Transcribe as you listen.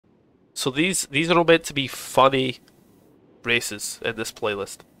So these are all meant to be funny races in this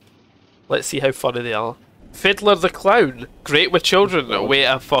playlist. Let's see how funny they are. Fiddler the Clown, great with children. Wait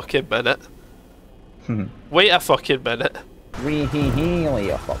a fucking minute. Wait a fucking minute.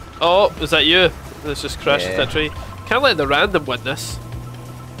 Oh, is that you? Let's just crash into that tree. Can't let the random win this.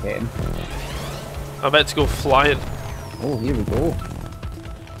 I'm about to go flying. Oh, here we go.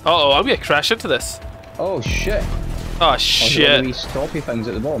 Uh-oh, I'm gonna crash into this. Oh shit. Oh shit. These stoppy things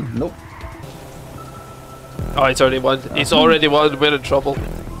at the bottom. Nope. Oh, he's already won. He's already won. We're in trouble. A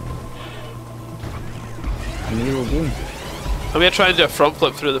Nero game. I'm gonna try and do a front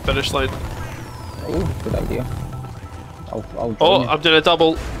flip through the finish line. Oh, good idea. I'll Oh, I'm doing a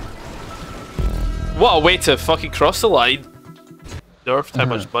double. What a way to fucking cross the line. Nerfed how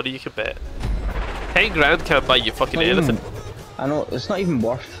much money you can bet. 10 grand can't buy you fucking anything. I know, it's not even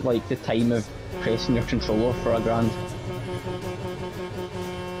worth like the time of pressing your controller for $1,000.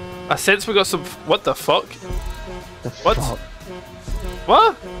 I sense we got some. What the fuck? What? Fuck?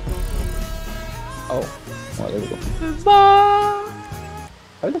 What? Oh, there we go.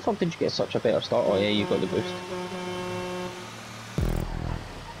 How the fuck did you get such a better start? Oh yeah, you got the boost.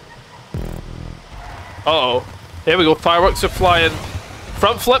 Uh-oh. Here we go, fireworks are flying.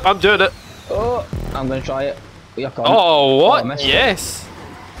 Front flip, I'm doing it. Oh, I'm gonna try it. Oh, what? Oh, yes.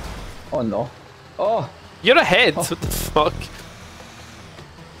 Oh no. Oh. You're ahead. What the fuck?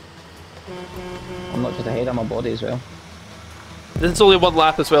 I'm not just ahead of my body as well. There's only one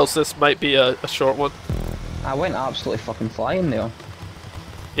lap as well, so this might be a short one. I went absolutely fucking flying there.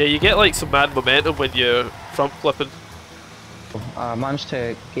 Yeah, you get like some mad momentum when you're front flipping. I managed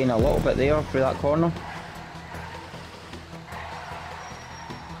to gain a little bit there through that corner.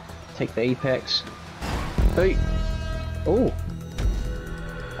 Take the apex. Hey. Oh.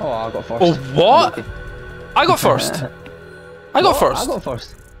 Oh, I got first. Oh, what? I got first. I got first. I got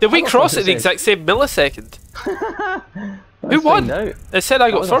first. Did we cross at the exact same millisecond? Who won? It said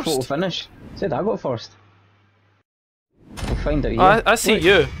I got first. Photo finish. It said I got first. We'll find out here. I see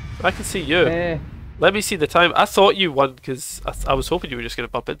you. I can see you. Let me see the time. I thought you won because I was hoping you were just going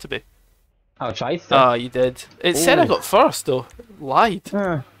to bump into me. I tried to. Ah, you did. It said I got first though. Lied.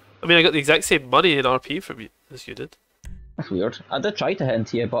 I mean, I got the exact same money in RP from you as you did. That's weird. I did try to hit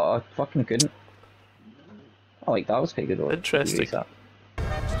into you, but I fucking couldn't. I like that. Was pretty good though. Interesting.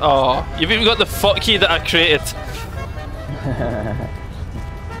 Oh, you've even got the fuck key that I created.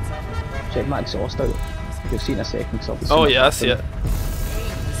 Check my exhaust out. You'll see in a second. So oh yeah, I see it.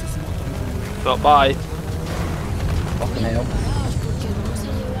 Not bye. Fucking hell.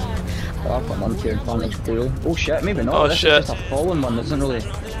 Oh, I've got an unfair advantage clearly. Oh shit, maybe not. Oh this shit. is just a fallen one that doesn't really...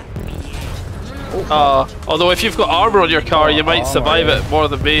 Although if you've got armor on your car, you might survive it more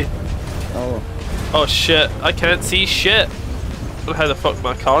than me. Oh. Oh shit, I can't see shit. I don't know how the fuck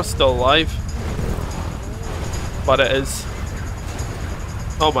my car's still alive. But it is.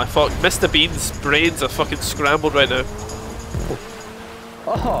 Oh my fuck, Mr. Bean's brains are fucking scrambled right now.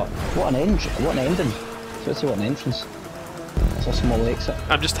 Oh, what an ending. Let's see what an entrance. It's a small exit.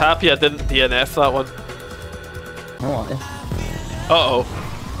 I'm just happy I didn't DNF that one. Oh, uh-oh.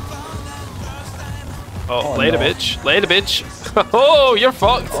 Oh, later, no. Bitch. Later, bitch. Oh, you're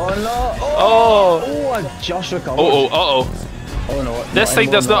fucked. Oh, no. Oh, I just recovered. Oh no. This thing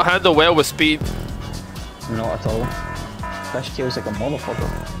does not handle well with speed. Not at all. Fishtail's like a motherfucker.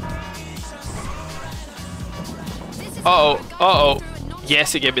 Uh-oh.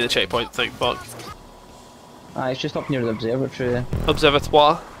 Yes, it gave me the checkpoint, thank fuck. It's just up near the observatory.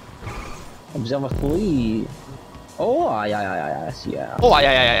 Observatoire. Observatory. Oh, I see. Oh,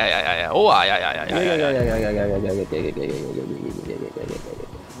 yeah. Oh, yeah.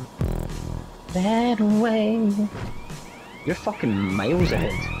 That way. You're fucking miles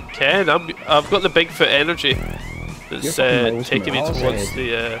ahead. Ken, I've got the Bigfoot energy. That's taking me towards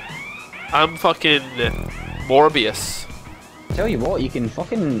the. I'm fucking Morbius. Tell you what, you can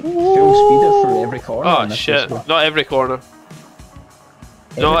fucking full speed it through every corner. Oh shit! Not every corner.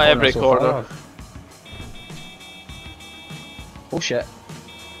 Not every corner. Oh shit!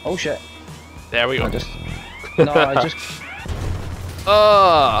 Oh shit! There we go. I just.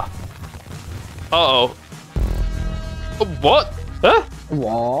 Uh-oh. What? Huh?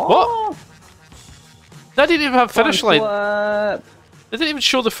 What? That didn't even have finish line. It didn't even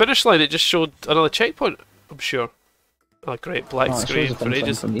show the finish line. It just showed another checkpoint. I'm sure. Oh, great black screen for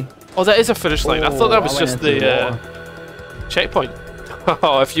ages. Oh, that is a finish line. I thought that was just the checkpoint.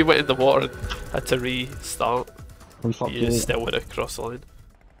 Oh, if you went in the water and had to restart, you still would have crossed the line.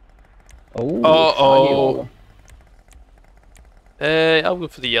 Oh. I'll go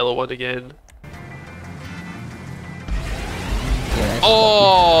for the yellow one again.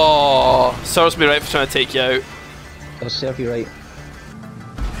 Oh! serves me right for trying to take you out. It'll serve you right.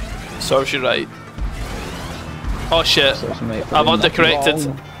 Serves you right. Oh shit. I've undercorrected.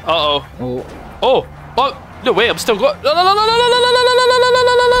 Uh-oh. Oh. Oh! Oh! No way, I'm still going.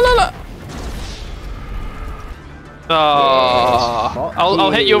 Oh,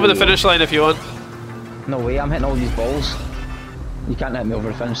 I'll hit you over the finish line if you want. No way, I'm hitting all these balls. You can't hit me over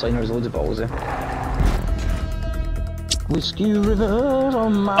the finish line, there's loads of balls there. Whiskey rivers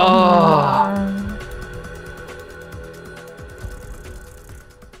on my mind.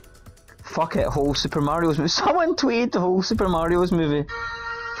 Fuck it, whole Super Mario's movie. Someone tweeted the whole Super Mario's movie.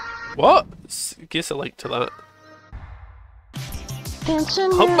 What? Guess a link to that.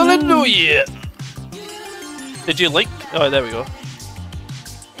 Hallelujah! Did you link? Oh, there we go.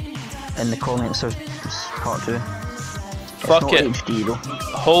 In the comments, there's part 2. Fuck it. HD, though.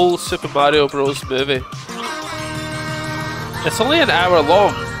 Whole Super Mario Bros. Movie. It's only an hour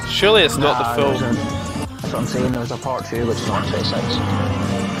long. Surely it's not the full. That's what I'm saying, there's a part 2 which is 126.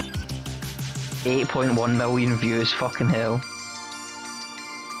 8.1 million views, fucking hell.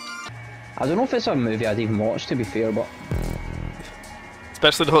 I don't know if it's a movie I'd even watch, to be fair, but...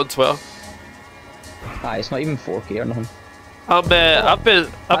 Especially not on Twitter. Ah, it's not even 4K or nothing. I've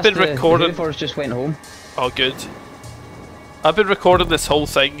been recording. The Hoovers just went home. Oh, good. I've been recording this whole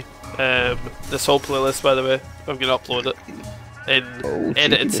thing, this whole playlist, by the way. I'm gonna upload it in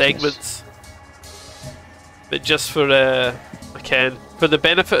edited segments. But just for for the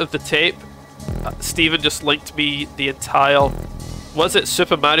benefit of the tape, Stephen just linked me the entire, was it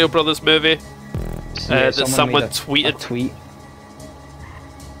Super Mario Brothers movie? Yeah, that someone tweeted.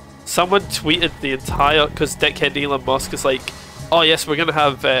 Someone tweeted the entire, because Dickhead Elon Musk is like, oh yes, we're gonna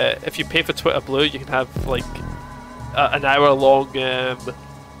have, if you pay for Twitter Blue, you can have like an hour long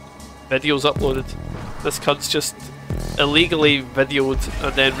videos uploaded. This cunt's just illegally videoed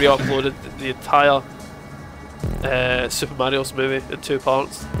and then re-uploaded the entire Super Mario's movie in 2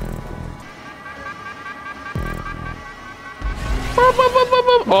 parts.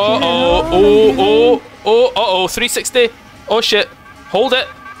 Oh, 360. Oh shit. Hold it.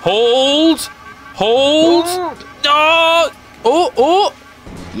 Hold. No. Oh.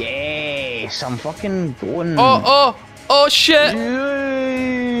 Yes, I'm fucking going. Oh shit.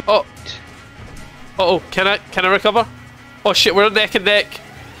 Yay. Oh, can I recover? Oh shit, we're neck and neck.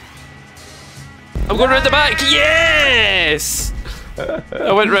 I'm going around the back. Yes.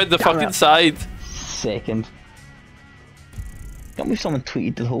 I went round the fucking side. Second. Can't believe someone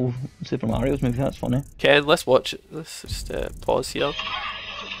tweeted the whole Super Mario's movie. That's funny. Ken, let's watch it. Let's just pause here.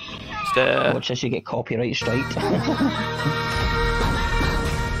 Watch this, you get copyright strike.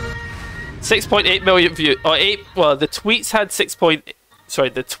 6.8 million views. Oh, 8. Well, the tweets had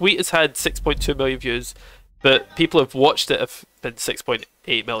the tweet has had 6.2 million views, but people who've watched it have been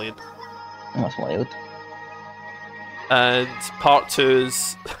 6.8 million. That's wild. And part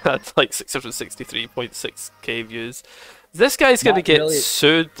 2's had like 663.6k views. This guy's gonna get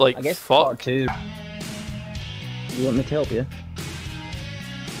sued like I guess fuck. Part 2. You want me to help you?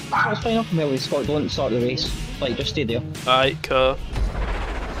 That's fine, I can help you. Scott, don't start the race. Like, just stay there. Alright, cool.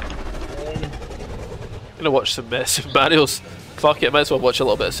 Gonna watch some Super Mario's. Fuck it, might as well watch a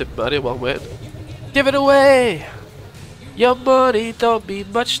little bit of Super Mario while I'm waiting. Give it away! Your money don't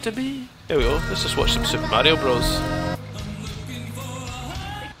mean much to me. Here we go, let's just watch some Super Mario Bros.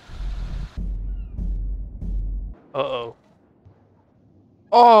 Uh-oh.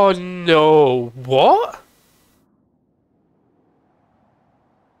 Oh no, what?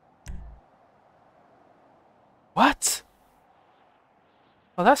 What?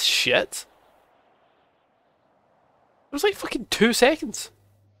 Oh, that's shit. It was like fucking 2 seconds.